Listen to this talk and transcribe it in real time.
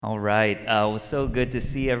All right. Well, so good to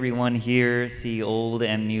see everyone here, see old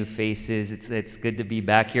and new faces. It's good to be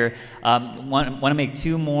back here. Want to make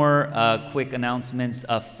two more quick announcements.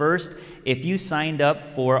 First, if you signed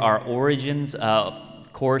up for our Origins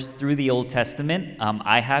course through the Old Testament,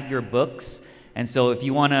 I have your books. And so if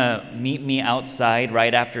you want to meet me outside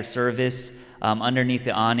right after service, underneath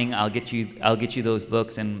the awning, I'll get you those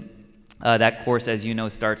books. And that course, as you know,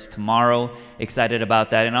 starts tomorrow. Excited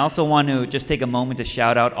about that. And I also want to just take a moment to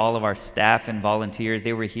shout out all of our staff and volunteers.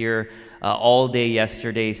 They were here all day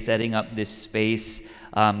yesterday setting up this space,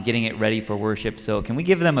 getting it ready for worship. So can we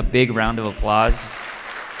give them a big round of applause?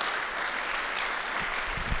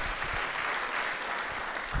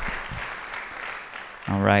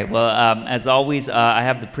 All right. Well, as always, I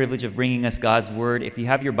have the privilege of bringing us God's Word. If you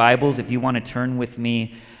have your Bibles, if you want to turn with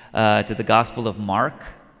me to the Gospel of Mark.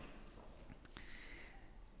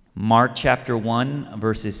 Mark chapter 1,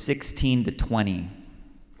 verses 16 to 20.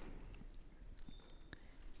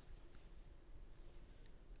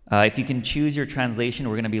 If you can choose your translation,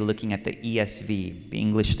 we're going to be looking at the ESV, the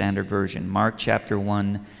English Standard Version. Mark chapter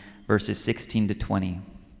 1, verses 16 to 20.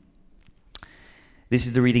 This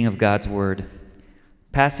is the reading of God's Word.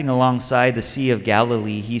 Passing alongside the Sea of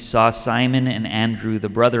Galilee, he saw Simon and Andrew, the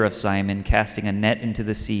brother of Simon, casting a net into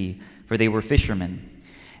the sea, for they were fishermen.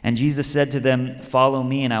 And Jesus said to them, "Follow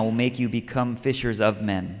me, and I will make you become fishers of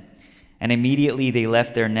men." And immediately they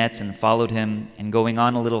left their nets and followed him. And going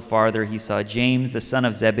on a little farther, he saw James, the son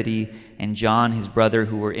of Zebedee, and John, his brother,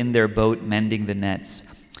 who were in their boat mending the nets.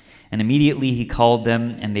 And immediately he called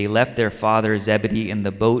them, and they left their father Zebedee in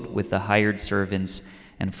the boat with the hired servants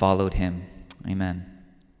and followed him. Amen.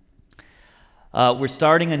 We're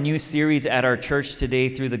starting a new series at our church today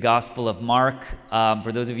through the Gospel of Mark.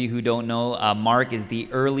 For those of you who don't know, Mark is the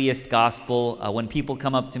earliest gospel. When people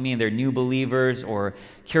come up to me and they're new believers or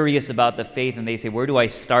curious about the faith and they say, "Where do I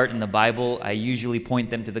start in the Bible?" I usually point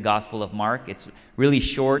them to the Gospel of Mark. It's really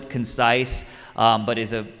short, concise, but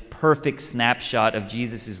is a perfect snapshot of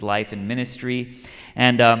Jesus' life and ministry.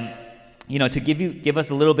 And to give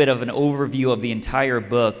us a little bit of an overview of the entire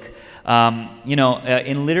book,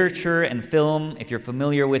 in literature and film, if you're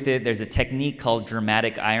familiar with it, there's a technique called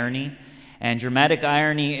dramatic irony. And dramatic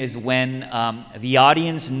irony is when the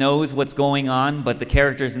audience knows what's going on, but the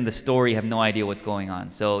characters in the story have no idea what's going on.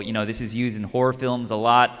 So, this is used in horror films a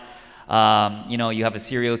lot. You have a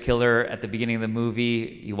serial killer at the beginning of the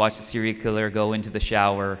movie. You watch the serial killer go into the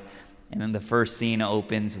shower, and then the first scene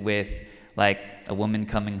opens with a woman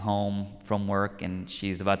coming home from work and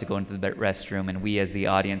she's about to go into the restroom, and we as the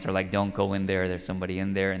audience are like, "Don't go in there, there's somebody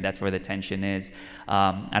in there," and that's where the tension is.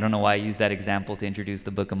 I don't know why I used that example to introduce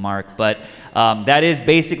the book of Mark, but that is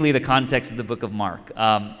basically the context of the book of Mark.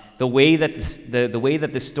 The way that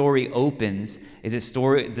the story opens is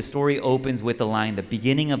the story opens with the line, "The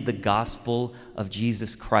beginning of the gospel of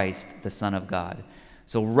Jesus Christ, the Son of God."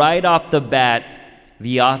 So right off the bat,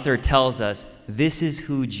 the author tells us this is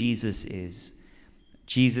who Jesus is.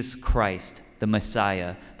 Jesus Christ, the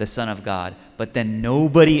Messiah, the Son of God. But then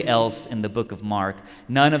nobody else in the book of Mark,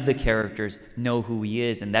 none of the characters know who he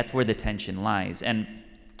is, and that's where the tension lies. And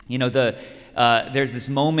there's this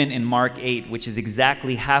moment in Mark 8, which is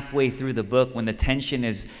exactly halfway through the book, when the tension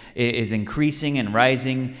is increasing and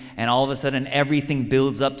rising, and all of a sudden everything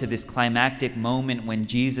builds up to this climactic moment when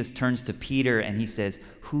Jesus turns to Peter and he says,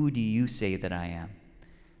 "Who do you say that I am?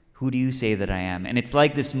 Who do you say that I am?" And it's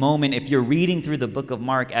like this moment, if you're reading through the book of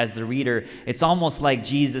Mark as the reader, it's almost like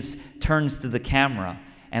Jesus turns to the camera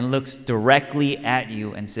and looks directly at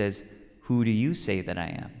you and says, "Who do you say that I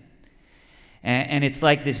am?" And it's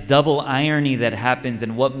like this double irony that happens,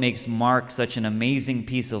 and what makes Mark such an amazing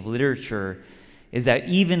piece of literature is that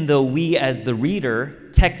even though we as the reader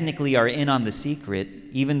technically are in on the secret,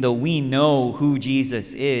 even though we know who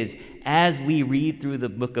Jesus is, as we read through the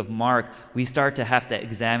book of Mark, we start to have to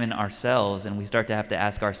examine ourselves, and we start to have to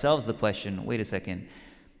ask ourselves the question, wait a second,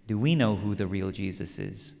 do we know who the real Jesus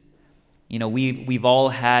is? We've all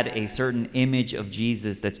had a certain image of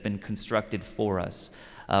Jesus that's been constructed for us.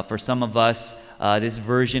 For some of us, this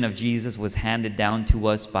version of Jesus was handed down to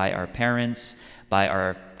us by our parents, by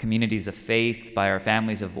our communities of faith, by our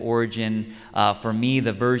families of origin. For me,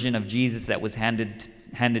 the version of Jesus that was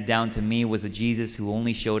handed down to me was a Jesus who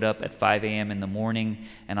only showed up at 5 a.m. in the morning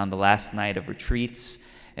and on the last night of retreats.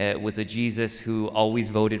 It was a Jesus who always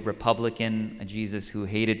voted Republican, a Jesus who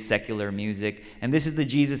hated secular music. And this is the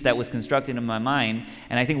Jesus that was constructed in my mind.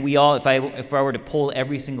 And I think we all, if I were to poll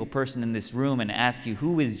every single person in this room and ask you,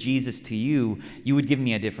 who is Jesus to you, you would give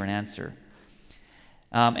me a different answer.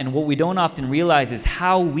 And what we don't often realize is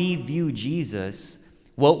how we view Jesus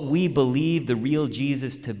What we believe the real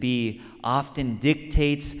Jesus to be often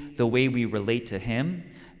dictates the way we relate to him,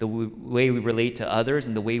 the way we relate to others,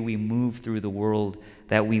 and the way we move through the world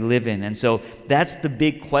that we live in. And so that's the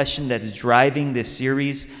big question that's driving this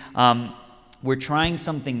series. We're trying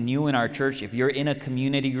something new in our church. If you're in a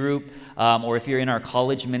community group or if you're in our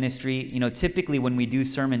college ministry, typically when we do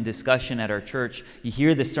sermon discussion at our church, you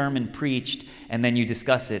hear the sermon preached and then you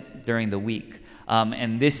discuss it during the week.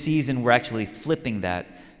 And this season, we're actually flipping that.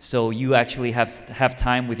 So you actually have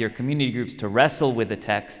time with your community groups to wrestle with the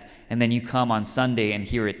text, and then you come on Sunday and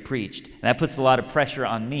hear it preached. And that puts a lot of pressure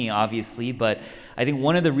on me, obviously, but I think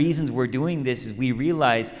one of the reasons we're doing this is we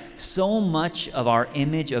realize so much of our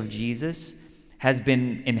image of Jesus has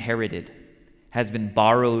been inherited, has been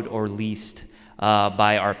borrowed or leased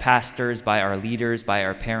by our pastors, by our leaders, by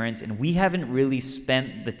our parents, and we haven't really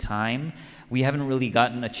spent the time, we haven't really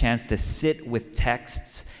gotten a chance to sit with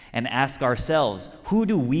texts and ask ourselves, who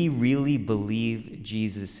do we really believe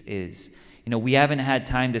Jesus is? We haven't had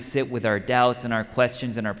time to sit with our doubts and our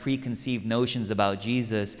questions and our preconceived notions about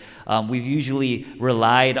Jesus. We've usually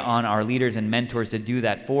relied on our leaders and mentors to do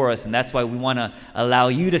that for us, and that's why we want to allow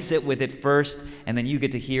you to sit with it first, and then you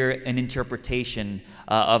get to hear an interpretation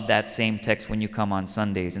of that same text when you come on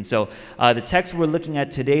Sundays. And so the text we're looking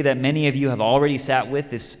at today that many of you have already sat with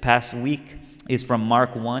this past week is from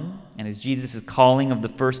Mark 1, and is Jesus' calling of the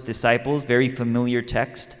first disciples, very familiar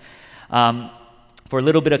text. For a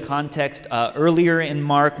little bit of context, earlier in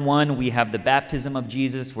Mark 1, we have the baptism of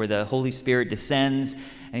Jesus where the Holy Spirit descends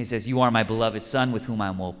and he says, "You are my beloved Son with whom I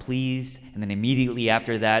am well pleased." And then immediately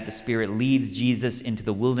after that, the Spirit leads Jesus into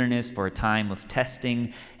the wilderness for a time of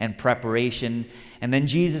testing and preparation. And then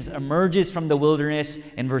Jesus emerges from the wilderness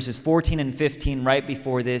in verses 14 and 15 right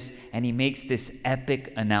before this, and he makes this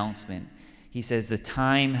epic announcement. He says, "The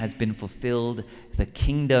time has been fulfilled. The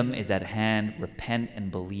kingdom is at hand. Repent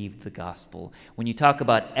and believe the gospel." When you talk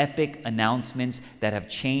about epic announcements that have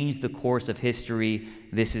changed the course of history,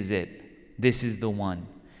 this is it. This is the one.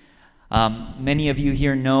 Many of you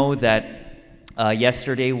here know that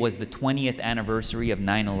yesterday was the 20th anniversary of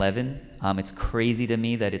 9/11. It's crazy to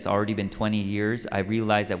me that it's already been 20 years. I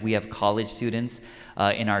realize that we have college students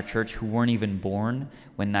in our church who weren't even born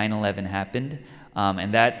when 9/11 happened.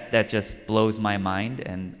 And that just blows my mind.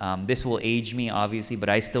 And this will age me, obviously, but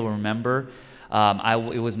I still remember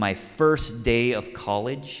it was my first day of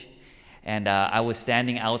college, and I was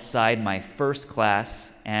standing outside my first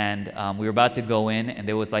class, and we were about to go in, and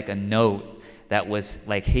there was like a note that was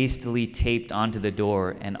like hastily taped onto the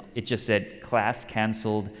door, and it just said, "Class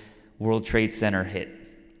canceled, World Trade Center hit."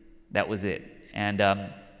 That was it. And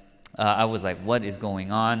I was like, what is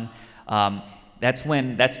going on?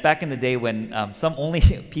 That's back in the day when some only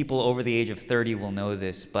people over the age of 30 will know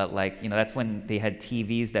this, but that's when they had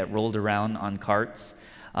TVs that rolled around on carts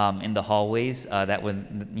in the hallways. That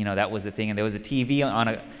was the thing, and there was a TV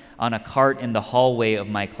on a cart in the hallway of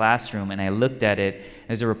my classroom, and I looked at it.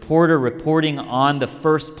 There's a reporter reporting on the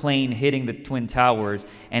first plane hitting the Twin Towers,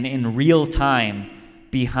 and in real time,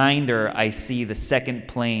 behind her, I see the second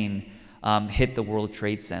plane hit the World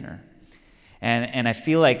Trade Center. And I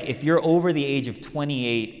feel like if you're over the age of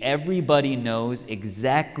 28, everybody knows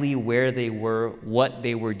exactly where they were, what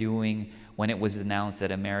they were doing when it was announced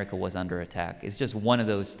that America was under attack. It's just one of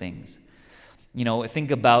those things.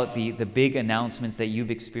 Think about the big announcements that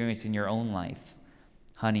you've experienced in your own life.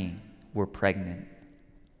 Honey, we're pregnant.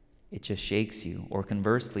 It just shakes you. Or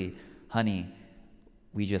conversely, honey,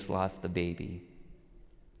 we just lost the baby.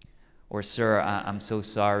 Or, sir, I'm so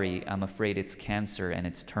sorry. I'm afraid it's cancer and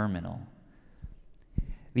it's terminal.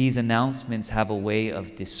 These announcements have a way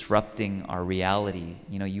of disrupting our reality.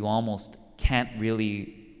 You almost can't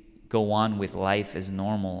really go on with life as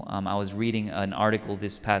normal. I was reading an article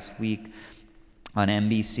this past week on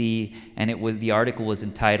NBC, and the article was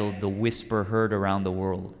entitled "The Whisper Heard Around the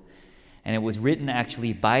World." And it was written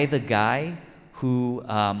actually by the guy who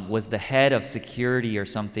was the head of security or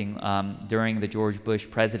something during the George Bush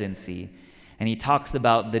presidency. And he talks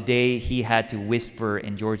about the day he had to whisper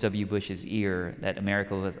in George W. Bush's ear that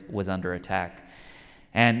America was under attack.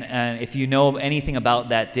 And if you know anything about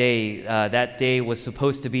that day was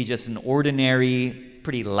supposed to be just an ordinary,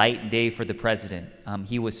 pretty light day for the president.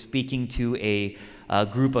 He was speaking to a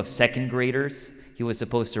group of second graders. He was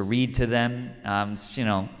supposed to read to them,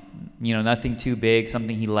 nothing too big,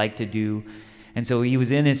 something he liked to do. And so he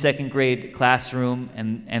was in his second grade classroom,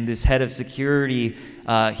 and this head of security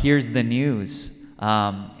hears the news.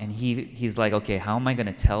 And he's like, okay, how am I going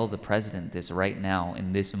to tell the president this right now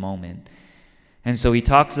in this moment? And so he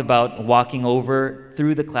talks about walking over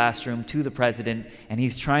through the classroom to the president, and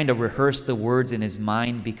he's trying to rehearse the words in his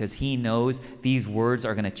mind because he knows these words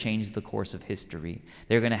are going to change the course of history.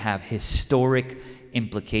 They're going to have historic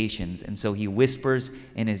implications. And so he whispers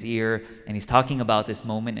in his ear, and he's talking about this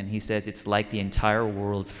moment, and he says, it's like the entire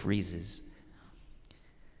world freezes.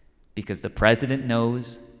 Because the president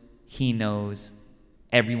knows, he knows,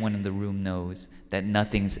 everyone in the room knows that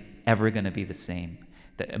nothing's ever going to be the same.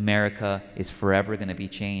 That America is forever going to be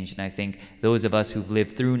changed. And I think those of us who've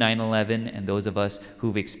lived through 9/11 and those of us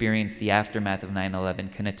who've experienced the aftermath of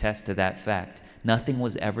 9/11 can attest to that fact. Nothing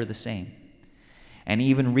was ever the same. And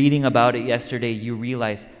even reading about it yesterday, you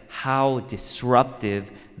realize how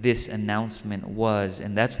disruptive this announcement was.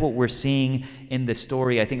 And that's what we're seeing in the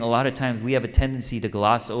story. I think a lot of times we have a tendency to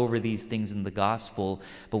gloss over these things in the gospel.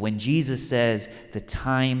 But when Jesus says the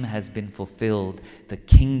time has been fulfilled, the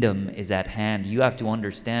kingdom is at hand, you have to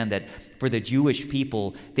understand that for the Jewish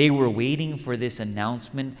people, they were waiting for this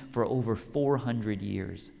announcement for over 400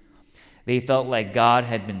 years. They felt like God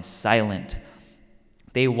had been silent.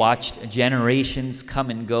 They watched generations come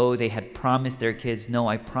and go. They had promised their kids, no,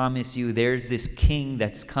 I promise you, there's this king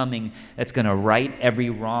that's coming that's going to right every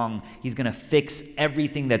wrong. He's going to fix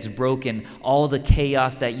everything that's broken, all the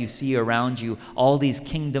chaos that you see around you, all these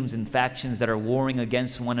kingdoms and factions that are warring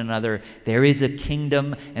against one another. There is a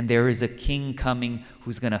kingdom and there is a king coming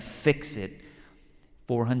who's going to fix it.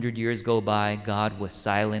 400 years go by, God was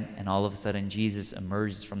silent, and all of a sudden Jesus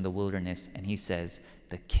emerges from the wilderness and he says,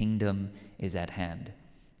 the kingdom is at hand.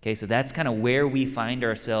 Okay, so that's kind of where we find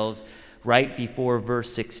ourselves right before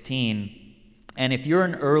verse 16. And if you're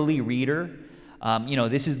an early reader,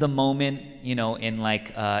 this is the moment, in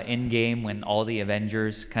like Endgame when all the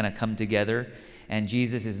Avengers kind of come together and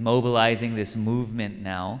Jesus is mobilizing this movement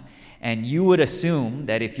now. And you would assume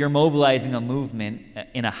that if you're mobilizing a movement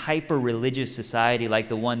in a hyper-religious society like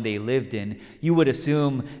the one they lived in, you would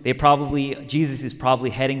assume Jesus is probably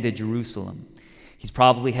heading to Jerusalem. He's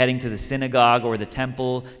probably heading to the synagogue or the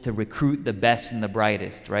temple to recruit the best and the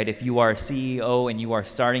brightest, right? If you are a CEO and you are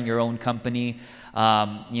starting your own company,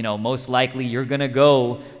 most likely you're going to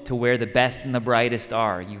go to where the best and the brightest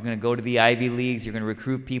are. You're going to go to the Ivy Leagues. You're going to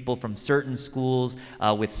recruit people from certain schools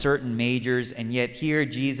with certain majors. And yet here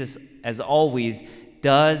Jesus, as always,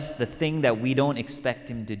 does the thing that we don't expect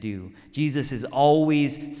him to do. Jesus is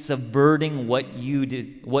always subverting what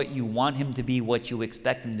you want him to be, what you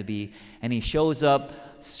expect him to be. And he shows up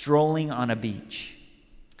strolling on a beach.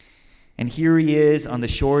 And here he is on the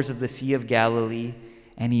shores of the Sea of Galilee,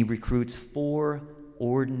 and he recruits 4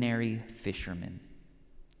 ordinary fishermen.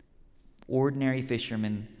 Ordinary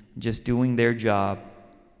fishermen just doing their job.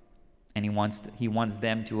 And he wants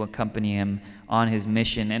them to accompany him on his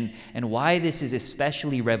mission. And why this is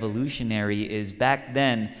especially revolutionary is back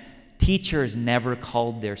then, teachers never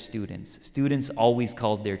called their students. Students always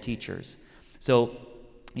called their teachers. So,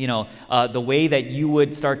 the way that you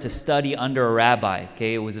would start to study under a rabbi,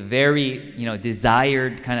 okay, it was a very,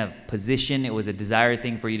 desired kind of position. It was a desired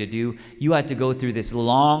thing for you to do. You had to go through this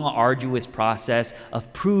long, arduous process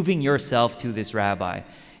of proving yourself to this rabbi.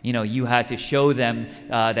 You had to show them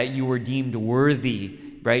that you were deemed worthy,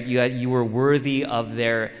 right? You were worthy of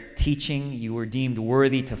their teaching. You were deemed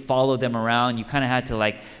worthy to follow them around. You kind of had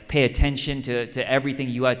to pay attention to everything.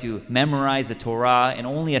 You had to memorize the Torah, and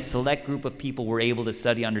only a select group of people were able to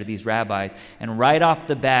study under these rabbis. And right off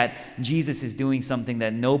the bat, Jesus is doing something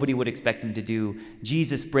that nobody would expect him to do.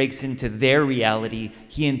 Jesus breaks into their reality.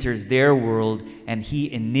 He enters their world, and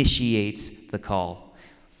he initiates the call.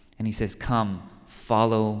 And he says, come,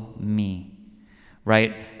 follow me,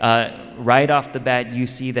 right? Right off the bat, you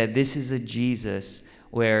see that this is a Jesus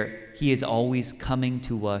where he is always coming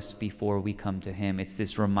to us before we come to him. It's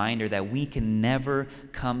this reminder that we can never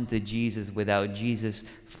come to Jesus without Jesus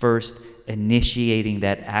first initiating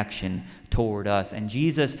that action toward us. And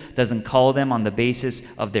Jesus doesn't call them on the basis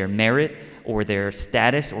of their merit or their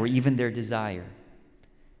status or even their desire.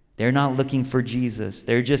 They're not looking for Jesus.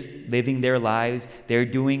 They're just living their lives. They're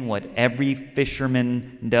doing what every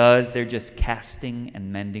fisherman does. They're just casting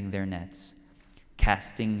and mending their nets.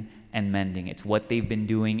 Casting and mending. It's what they've been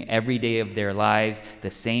doing every day of their lives.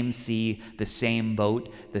 The same sea, the same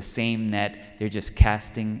boat, the same net. They're just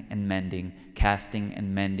casting and mending, casting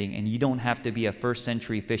and mending. And you don't have to be a first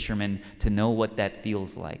century fisherman to know what that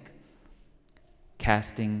feels like.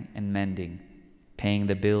 Casting and mending. Paying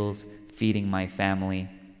the bills, feeding my family.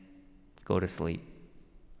 Go to sleep.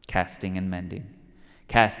 Casting and mending.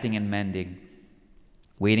 Casting and mending.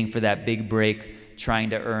 Waiting for that big break,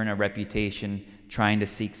 trying to earn a reputation, trying to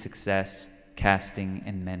seek success. Casting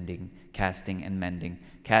and mending. Casting and mending.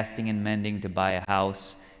 Casting and mending to buy a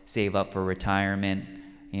house, save up for retirement,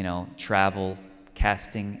 travel,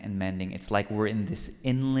 casting and mending. It's like we're in this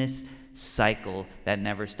endless cycle that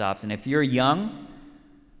never stops. And if you're young,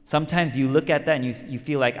 sometimes you look at that and you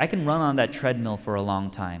feel like, I can run on that treadmill for a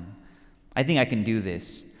long time. I think I can do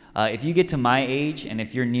this. If you get to my age, and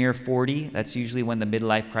if you're near 40, that's usually when the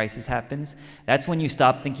midlife crisis happens. That's when you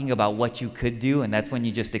stop thinking about what you could do, and that's when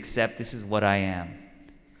you just accept, this is what I am.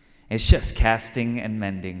 It's just casting and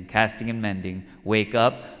mending. Wake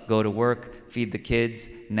up, go to work, feed the kids,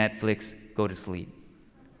 Netflix, go to sleep.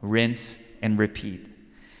 Rinse and repeat,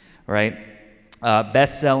 right?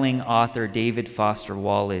 Best-selling author David Foster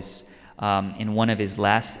Wallace, in one of his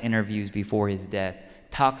last interviews before his death,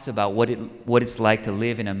 talks about what it's like to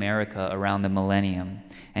live in America around the millennium.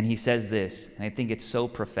 And he says this, and I think it's so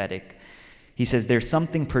prophetic. He says, there's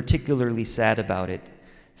something particularly sad about it,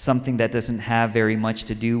 something that doesn't have very much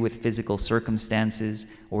to do with physical circumstances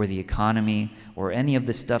or the economy or any of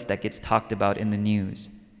the stuff that gets talked about in the news.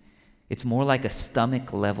 It's more like a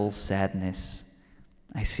stomach-level sadness.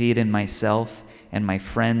 I see it in myself and my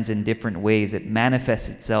friends in different ways. It manifests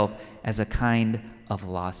itself as a kind of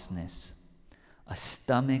lostness. A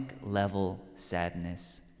stomach-level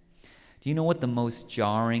sadness. Do you know what the most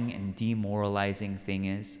jarring and demoralizing thing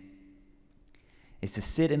is? Is to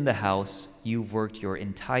sit in the house you've worked your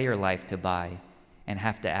entire life to buy and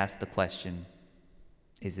have to ask the question,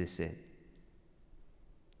 is this it?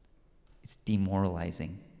 It's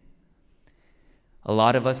demoralizing. A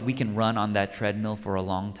lot of us, we can run on that treadmill for a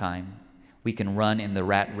long time. We can run in the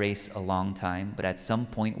rat race a long time, but at some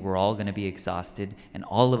point we're all going to be exhausted, and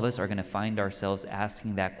all of us are going to find ourselves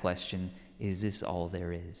asking that question, is this all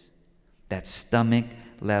there is? That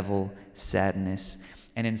stomach-level sadness.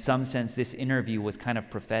 And in some sense, this interview was kind of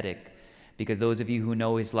prophetic, because those of you who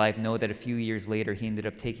know his life know that a few years later he ended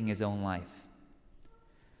up taking his own life.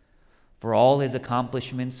 For all his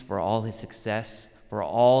accomplishments, for all his success, for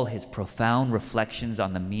all his profound reflections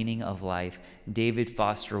on the meaning of life, David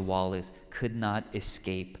Foster Wallace could not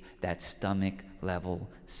escape that stomach-level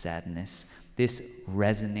sadness. This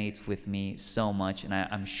resonates with me so much, and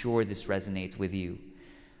I'm sure this resonates with you.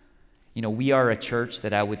 We are a church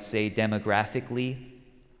that I would say demographically,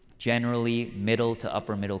 generally middle to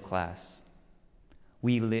upper middle class.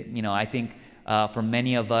 We live, I think for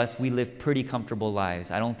many of us, we live pretty comfortable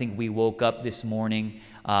lives. I don't think we woke up this morning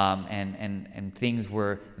and things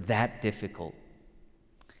were that difficult.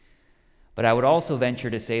 But I would also venture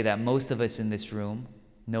to say that most of us in this room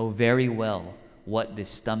know very well what this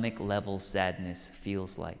stomach-level sadness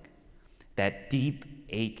feels like. That deep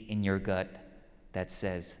ache in your gut that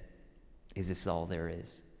says, is this all there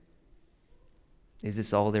is? Is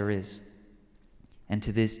this all there is? And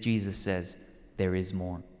to this, Jesus says, there is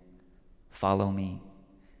more. Follow me.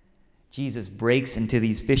 Jesus breaks into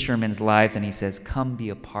these fishermen's lives and he says, come be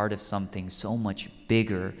a part of something so much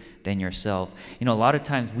bigger than yourself. A lot of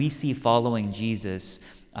times we see following Jesus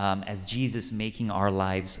as Jesus making our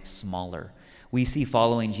lives smaller. We see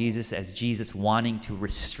following Jesus as Jesus wanting to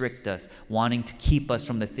restrict us, wanting to keep us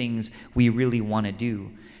from the things we really want to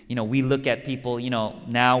do. We look at people,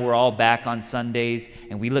 now we're all back on Sundays,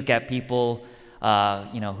 and we look at people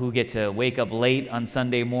who get to wake up late on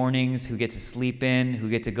Sunday mornings, who get to sleep in, who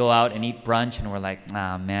get to go out and eat brunch, and we're like,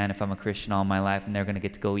 man, if I'm a Christian all my life, I'm never going to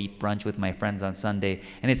get to go eat brunch with my friends on Sunday.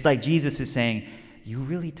 And it's like Jesus is saying, you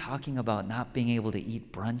really talking about not being able to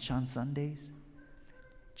eat brunch on Sundays?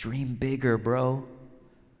 Dream bigger, bro.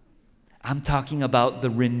 I'm talking about the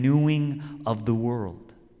renewing of the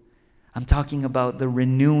world. I'm talking about the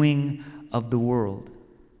renewing of the world.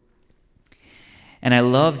 And I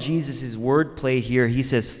love Jesus' wordplay here. He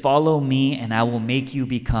says, follow me and I will make you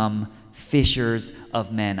become fishers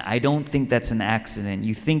of men. I don't think that's an accident.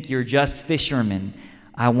 You think you're just fishermen.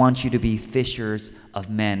 I want you to be fishers of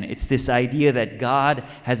men. It's this idea that God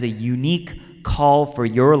has a unique call for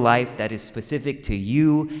your life that is specific to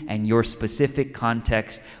you and your specific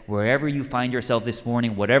context. Wherever you find yourself this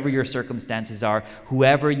morning, whatever your circumstances are,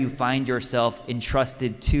 whoever you find yourself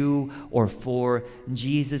entrusted to or for,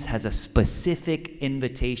 Jesus has a specific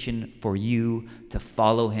invitation for you to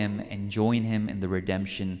follow him and join him in the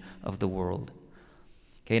redemption of the world.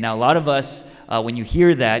 Okay, now a lot of us, when you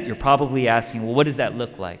hear that, you're probably asking, well, what does that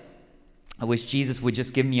look like? I wish Jesus would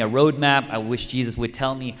just give me a roadmap. I wish Jesus would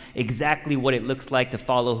tell me exactly what it looks like to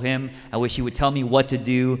follow him. I wish he would tell me what to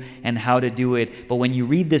do and how to do it. But when you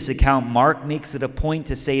read this account, Mark makes it a point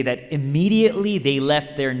to say that immediately they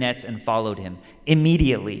left their nets and followed him.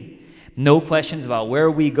 Immediately. No questions about where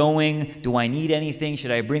are we going? Do I need anything?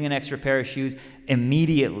 Should I bring an extra pair of shoes?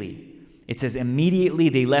 Immediately. It says, immediately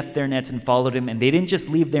they left their nets and followed him. And they didn't just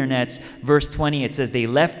leave their nets. Verse 20, it says they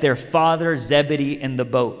left their father Zebedee in the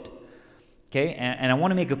boat. Okay, and I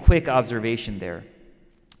want to make a quick observation there.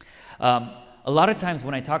 A lot of times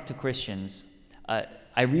when I talk to Christians,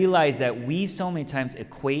 I realize that we so many times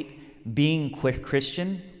equate being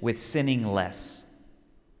Christian with sinning less.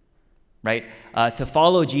 Right? To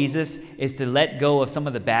follow Jesus is to let go of some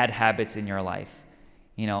of the bad habits in your life.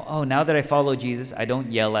 You know, oh, now that I follow Jesus, I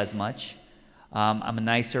don't yell as much. I'm a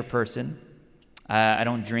nicer person. I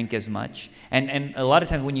don't drink as much. And a lot of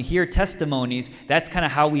times when you hear testimonies, that's kind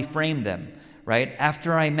of how we frame them, right?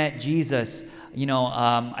 After I met Jesus,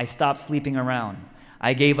 I stopped sleeping around.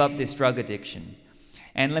 I gave up this drug addiction.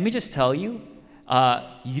 And let me just tell you,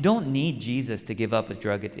 you don't need Jesus to give up a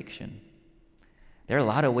drug addiction. There are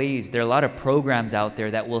a lot of ways, there are a lot of programs out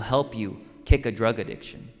there that will help you kick a drug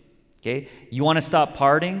addiction. Okay? You want to stop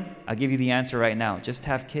partying? I'll give you the answer right now. Just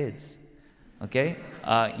have kids. Okay?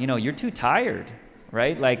 You're too tired,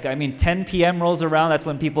 right? 10 p.m. rolls around, that's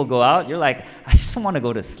when people go out. You're like, I just want to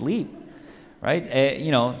go to sleep, right?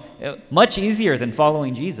 Much easier than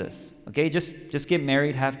following Jesus. Okay? Just get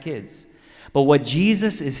married, have kids. But what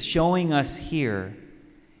Jesus is showing us here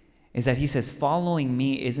is that he says, following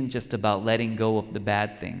me isn't just about letting go of the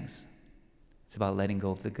bad things. It's about letting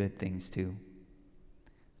go of the good things too.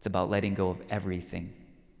 It's about letting go of everything.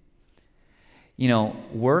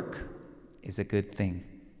 Work is a good thing.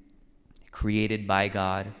 Created by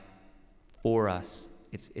God for us.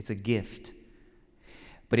 It's a gift.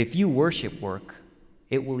 But if you worship work,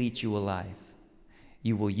 it will eat you alive.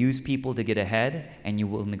 You will use people to get ahead, and you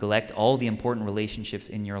will neglect all the important relationships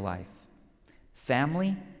in your life.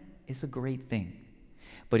 Family is a great thing.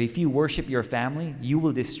 But if you worship your family, you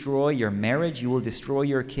will destroy your marriage, you will destroy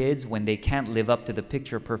your kids when they can't live up to the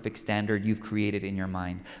picture-perfect standard you've created in your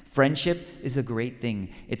mind. Friendship is a great thing.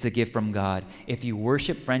 It's a gift from God. If you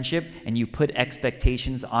worship friendship and you put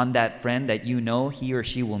expectations on that friend that you know he or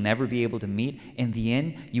she will never be able to meet, in the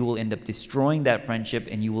end, you will end up destroying that friendship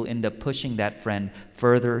and you will end up pushing that friend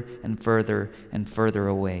further and further and further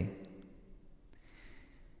away.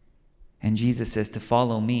 And Jesus says, to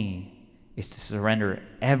follow me is to surrender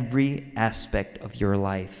every aspect of your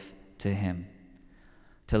life to him.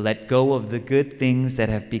 To let go of the good things that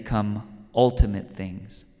have become ultimate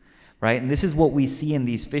things, right? And this is what we see in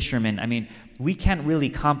these fishermen. I mean, we can't really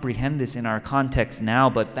comprehend this in our context now,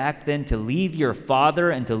 but back then, to leave your father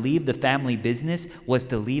and to leave the family business was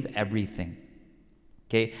to leave everything.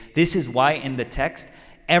 Okay? This is why in the text,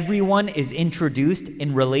 everyone is introduced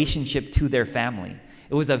in relationship to their family.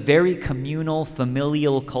 It was a very communal,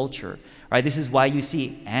 familial culture, right? This is why you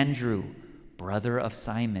see Andrew, brother of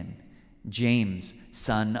Simon, James,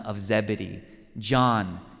 son of Zebedee,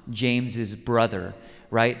 John, James's brother,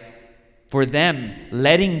 right? For them,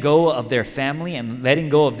 letting go of their family and letting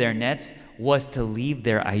go of their nets was to leave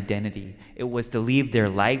their identity. It was to leave their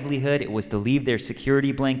livelihood. It was to leave their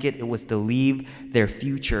security blanket. It was to leave their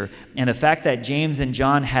future. And the fact that James and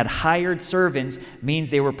John had hired servants means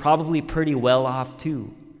they were probably pretty well off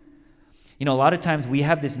too. A lot of times we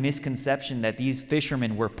have this misconception that these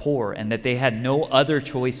fishermen were poor and that they had no other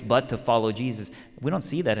choice but to follow Jesus. We don't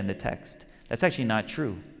see that in the text. That's actually not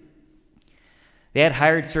true. They had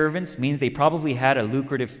hired servants, means they probably had a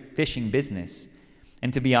lucrative fishing business.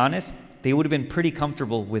 And to be honest, they would have been pretty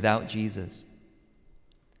comfortable without Jesus.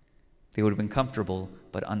 They would have been comfortable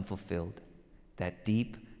but unfulfilled. That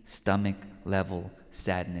deep stomach level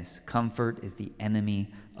sadness. Comfort is the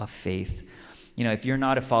enemy of faith. If you're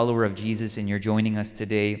not a follower of Jesus and you're joining us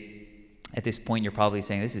today, at this point you're probably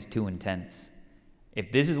saying, this is too intense.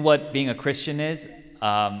 If this is what being a Christian is,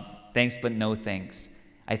 thanks but no thanks.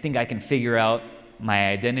 I think I can figure out my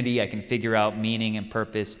identity, I can figure out meaning and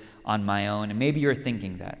purpose on my own, and maybe you're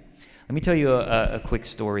thinking that. Let me tell you a quick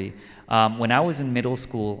story. When I was in middle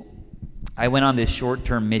school, I went on this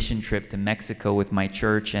short-term mission trip to Mexico with my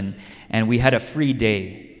church, and we had a free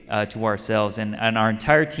day to ourselves, and our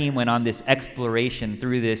entire team went on this exploration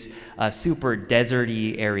through this super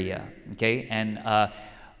deserty area, okay? And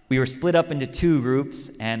we were split up into two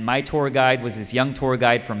groups, and my tour guide was this young tour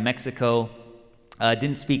guide from Mexico,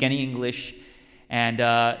 didn't speak any English,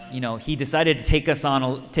 and he decided to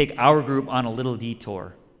take our group on a little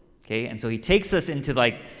detour, okay? And so he takes us into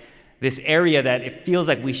this area that it feels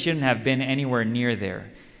like we shouldn't have been anywhere near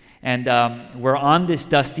there. And we're on this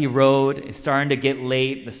dusty road. It's starting to get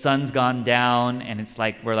late. The sun's gone down, and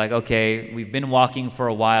we're like, okay, we've been walking for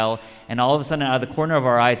a while, and all of a sudden, out of the corner of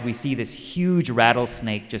our eyes, we see this huge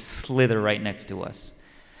rattlesnake just slither right next to us.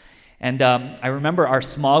 And I remember our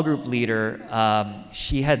small group leader,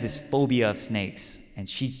 she had this phobia of snakes, And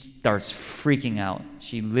she starts freaking out.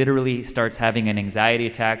 She literally starts having an anxiety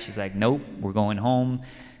attack. She's like, nope, we're going home.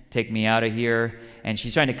 Take me out of here. And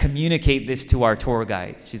she's trying to communicate this to our tour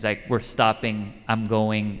guide. She's like, we're stopping. I'm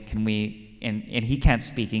going. Can we? And he can't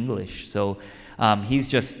speak English. So he's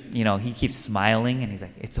just, he keeps smiling and he's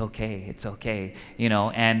like, it's okay,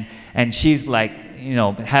 and she's like,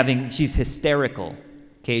 she's hysterical.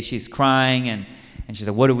 Okay, she's crying and she's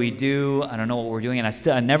like, what do we do? I don't know what we're doing. And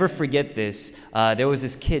I never forget this. There was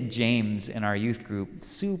this kid, James, in our youth group,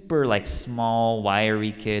 super small,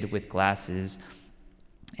 wiry kid with glasses.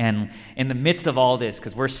 And in the midst of all this,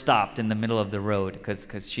 because we're stopped in the middle of the road,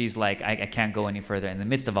 because she's like, I can't go any further. In the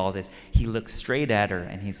midst of all this, he looks straight at her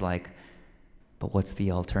and he's like, but what's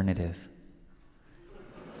the alternative?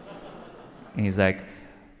 And he's like,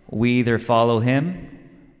 we either follow him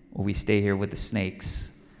or we stay here with the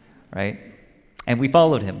snakes, right? And we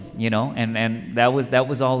followed him, and that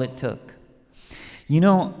was all it took.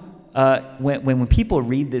 When people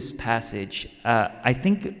read this passage, I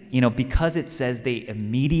think, because it says they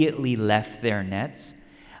immediately left their nets,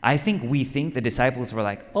 I think we think the disciples were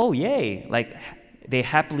like, oh, yay, they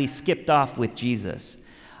happily skipped off with Jesus.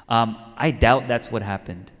 I doubt that's what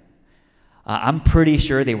happened. I'm pretty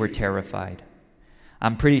sure they were terrified.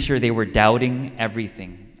 I'm pretty sure they were doubting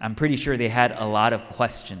everything. I'm pretty sure they had a lot of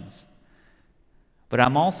questions. But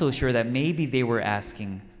I'm also sure that maybe they were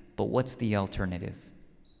asking, but what's the alternative?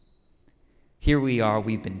 Here we are,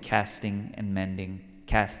 we've been casting and mending,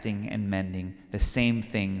 the same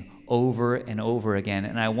thing over and over again.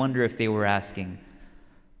 And I wonder if they were asking,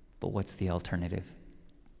 but what's the alternative?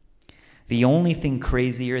 The only thing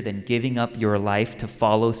crazier than giving up your life to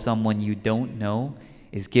follow someone you don't know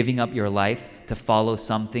is giving up your life to follow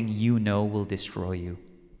something you know will destroy you.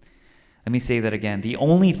 Let me say that again. The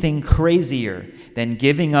only thing crazier than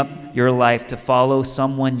giving up your life to follow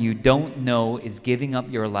someone you don't know is giving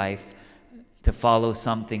up your life to follow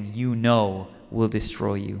something you know will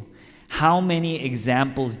destroy you. How many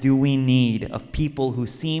examples do we need of people who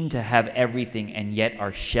seem to have everything and yet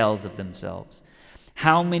are shells of themselves?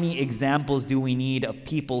 How many examples do we need of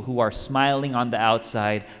people who are smiling on the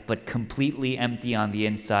outside but completely empty on the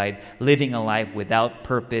inside, living a life without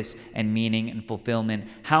purpose and meaning and fulfillment?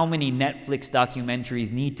 How many Netflix documentaries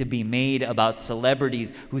need to be made about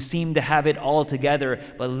celebrities who seem to have it all together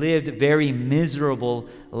but lived very miserable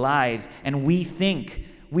lives? And we think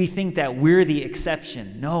that we're the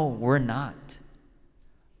exception. No, we're not.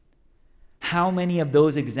 How many of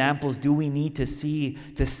those examples do we need to see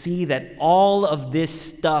that all of this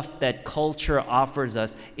stuff that culture offers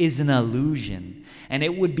us is an illusion? And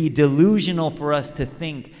it would be delusional for us to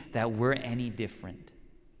think that we're any different.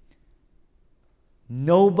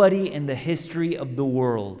 Nobody in the history of the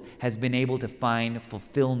world has been able to find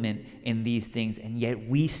fulfillment in these things, and yet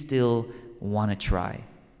we still want to try.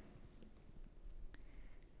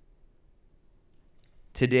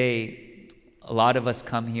 Today, a lot of us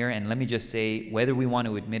come here, and let me just say, whether we want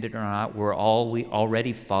to admit it or not, we're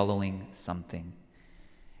already following something.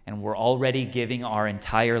 And we're already giving our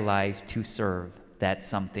entire lives to serve that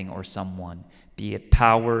something or someone, be it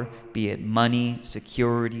power, be it money,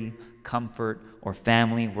 security, comfort, or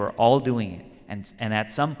family. We're all doing it. And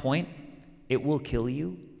at some point, it will kill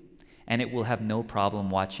you, and it will have no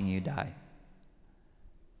problem watching you die.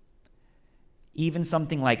 Even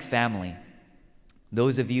something like family.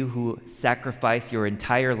 Those of you who sacrifice your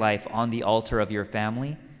entire life on the altar of your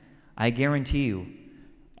family, I guarantee you,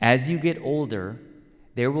 as you get older,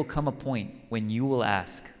 there will come a point when you will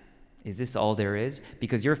ask, is this all there is?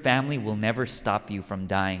 Because your family will never stop you from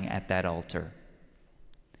dying at that altar.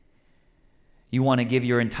 You want to give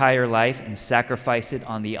your entire life and sacrifice it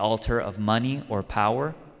on the altar of money or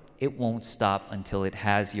power? It won't stop until it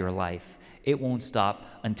has your life. It won't stop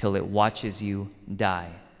until it watches you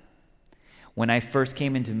die. When I first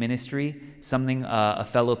came into ministry, something a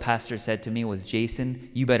fellow pastor said to me was, Jason,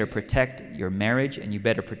 you better protect your marriage and you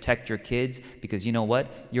better protect your kids, because you know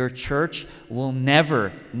what? Your church will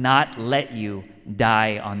never not let you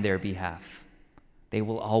die on their behalf. They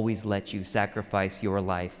will always let you sacrifice your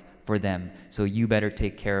life for them, so you better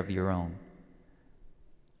take care of your own.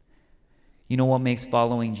 You know what makes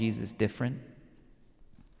following Jesus different?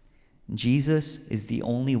 Jesus is the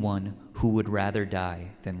only one who would rather die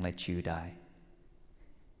than let you die.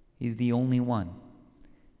 He's the only one.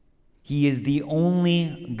 He is the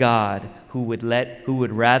only God who would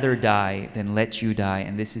rather die than let you die,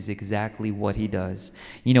 and this is exactly what he does.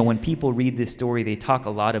 You know, when people read this story, they talk a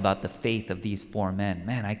lot about the faith of these four men.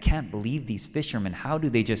 Man, I can't believe these fishermen. How do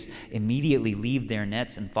they just immediately leave their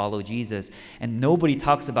nets and follow Jesus? And nobody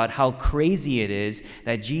talks about how crazy it is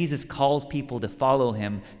that Jesus calls people to follow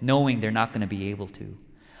him knowing they're not going to be able to.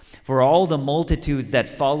 For all the multitudes that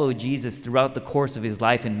followed Jesus throughout the course of his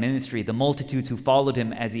life and ministry, the multitudes who followed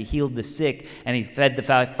him as he healed the sick and he fed the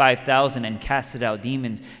 5,000 and casted out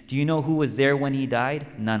demons, do you know who was there when he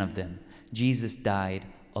died? None of them. Jesus died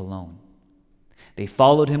alone. They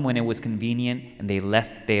followed him when it was convenient, and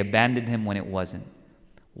they abandoned him when it wasn't.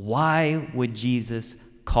 Why would Jesus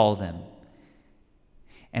call them?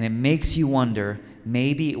 And it makes you wonder,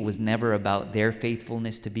 maybe it was never about their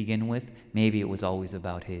faithfulness to begin with. Maybe it was always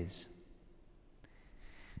about his.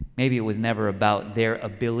 Maybe it was never about their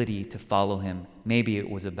ability to follow him. Maybe it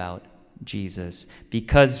was about Jesus.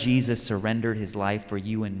 Because Jesus surrendered his life for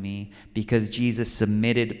you and me, because Jesus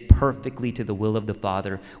submitted perfectly to the will of the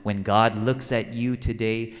Father, when God looks at you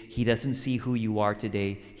today, he doesn't see who you are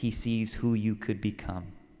today. He sees who you could become.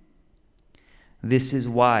 This is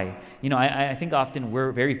why, I think often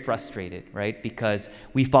we're very frustrated, right? Because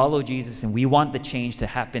we follow Jesus and we want the change to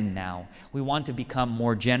happen now. We want to become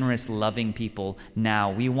more generous, loving people now.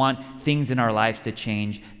 We want things in our lives to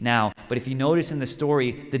change now. But if you notice in the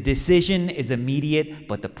story, the decision is immediate,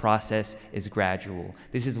 but the process is gradual.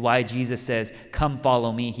 This is why Jesus says, "Come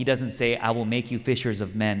follow me." He doesn't say, "I will make you fishers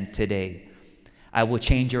of men today. I will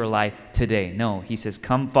change your life today." No, he says,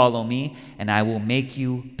 "Come follow me and I will make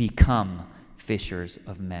you become fishers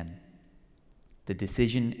of men." The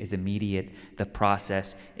decision is immediate. The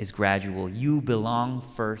process is gradual. You belong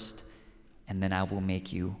first, and then I will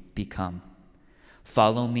make you become.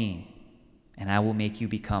 Follow me, and I will make you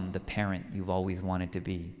become the parent you've always wanted to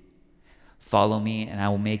be. Follow me, and I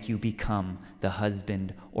will make you become the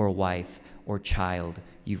husband or wife or child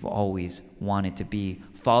you've always wanted to be.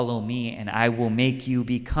 Follow me, and I will make you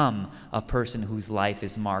become a person whose life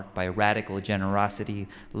is marked by radical generosity,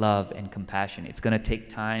 love, and compassion. It's going to take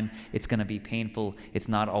time. It's going to be painful. It's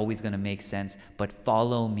not always going to make sense. But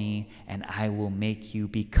follow me, and I will make you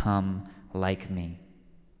become like me.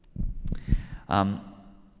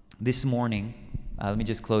 This morning, let me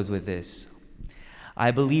just close with this.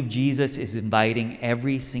 I believe Jesus is inviting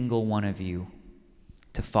every single one of you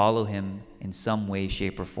to follow him in some way,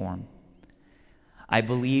 shape, or form. I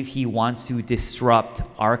believe he wants to disrupt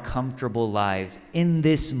our comfortable lives in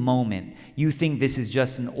this moment. You think this is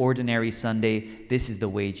just an ordinary Sunday. This is the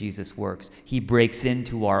way Jesus works. He breaks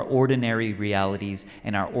into our ordinary realities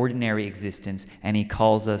and our ordinary existence, and he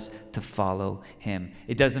calls us to follow him.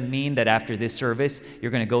 It doesn't mean that after this service,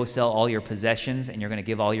 you're going to go sell all your possessions and you're going to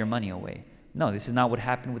give all your money away. No, this is not what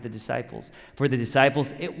happened with the disciples. For the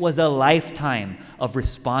disciples, it was a lifetime of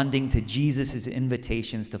responding to Jesus'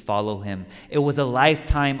 invitations to follow him. It was a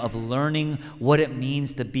lifetime of learning what it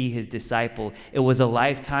means to be his disciple. It was a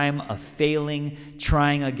lifetime of failing,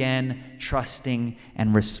 trying again, trusting,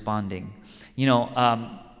 and responding. You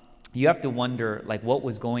have to wonder, what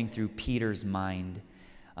was going through Peter's mind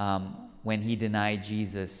when he denied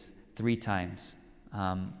Jesus 3 times,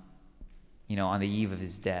 on the eve of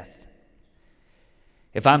his death.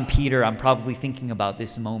 If I'm Peter, I'm probably thinking about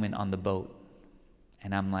this moment on the boat.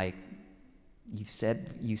 And I'm like, you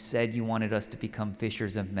said you wanted us to become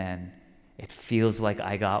fishers of men. It feels like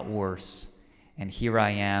I got worse. And here I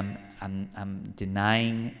am. I'm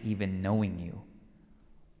denying even knowing you.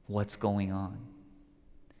 What's going on?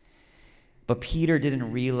 But Peter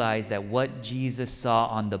didn't realize that what Jesus saw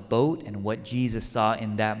on the boat and what Jesus saw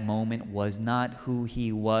in that moment was not who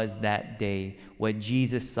he was that day. What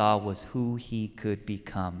Jesus saw was who he could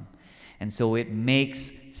become. And so it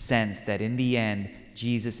makes sense that in the end,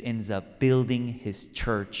 Jesus ends up building his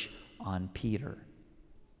church on Peter.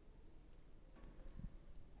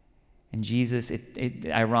 And Jesus,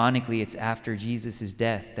 ironically, it's after Jesus'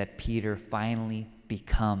 death that Peter finally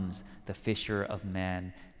becomes the fisher of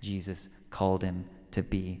man Jesus called him to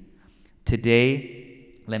be. Today,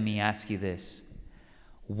 let me ask you this.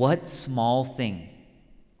 What small thing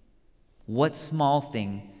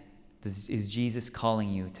is Jesus calling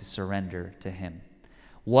you to surrender to him?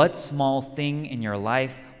 What small thing in your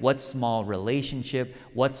life, what small relationship,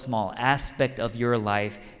 what small aspect of your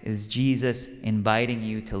life is Jesus inviting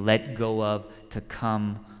you to let go of, to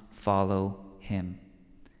come follow him?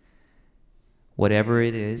 Whatever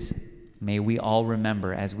it is, may we all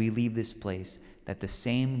remember as we leave this place that the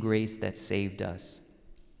same grace that saved us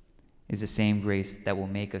is the same grace that will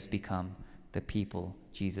make us become the people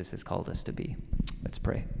Jesus has called us to be. Let's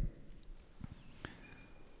pray.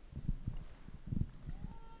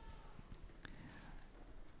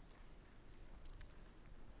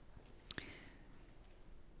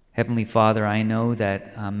 Heavenly Father, I know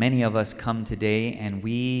that many of us come today and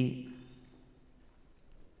we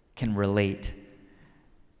can relate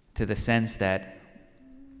to the sense that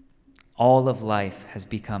all of life has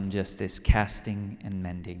become just this casting and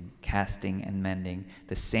mending,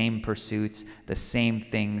 the same pursuits, the same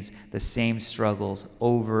things, the same struggles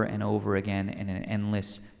over and over again in an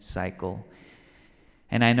endless cycle.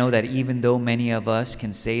 And I know that even though many of us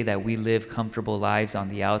can say that we live comfortable lives on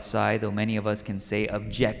the outside, though many of us can say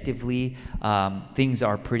objectively things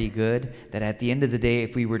are pretty good, that at the end of the day,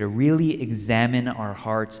 if we were to really examine our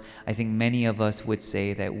hearts, I think many of us would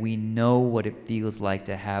say that we know what it feels like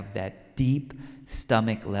to have that deep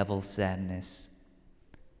stomach level sadness,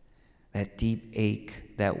 that deep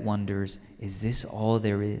ache that wonders, is this all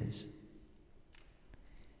there is?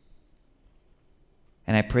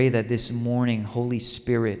 And I pray that this morning, Holy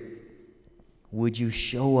Spirit, would you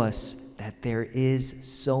show us that there is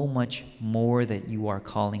so much more that you are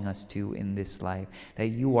calling us to in this life, that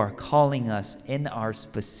you are calling us in our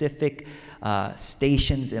specific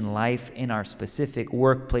stations in life, in our specific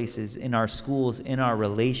workplaces, in our schools, in our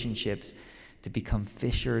relationships, to become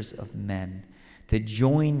fishers of men, to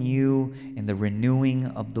join you in the renewing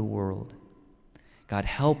of the world. God,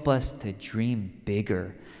 help us to dream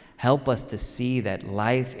bigger. Help us to see that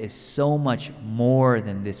life is so much more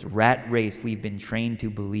than this rat race we've been trained to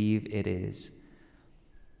believe it is.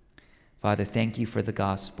 Father, thank you for the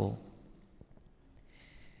gospel.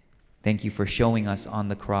 Thank you for showing us on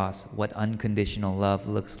the cross what unconditional love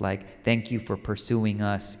looks like. Thank you for pursuing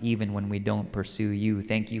us even when we don't pursue you.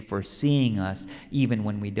 Thank you for seeing us even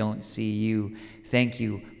when we don't see you. Thank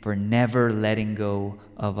you for never letting go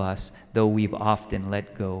of us, though we've often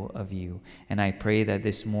let go of you. And I pray that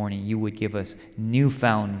this morning you would give us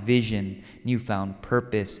newfound vision, newfound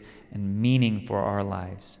purpose, and meaning for our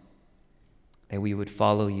lives. That we would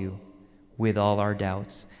follow you with all our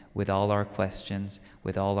doubts, with all our questions,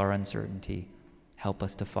 with all our uncertainty. Help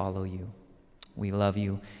us to follow you. We love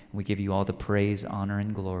you. We give you all the praise, honor,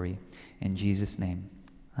 and glory. In Jesus' name,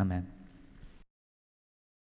 amen.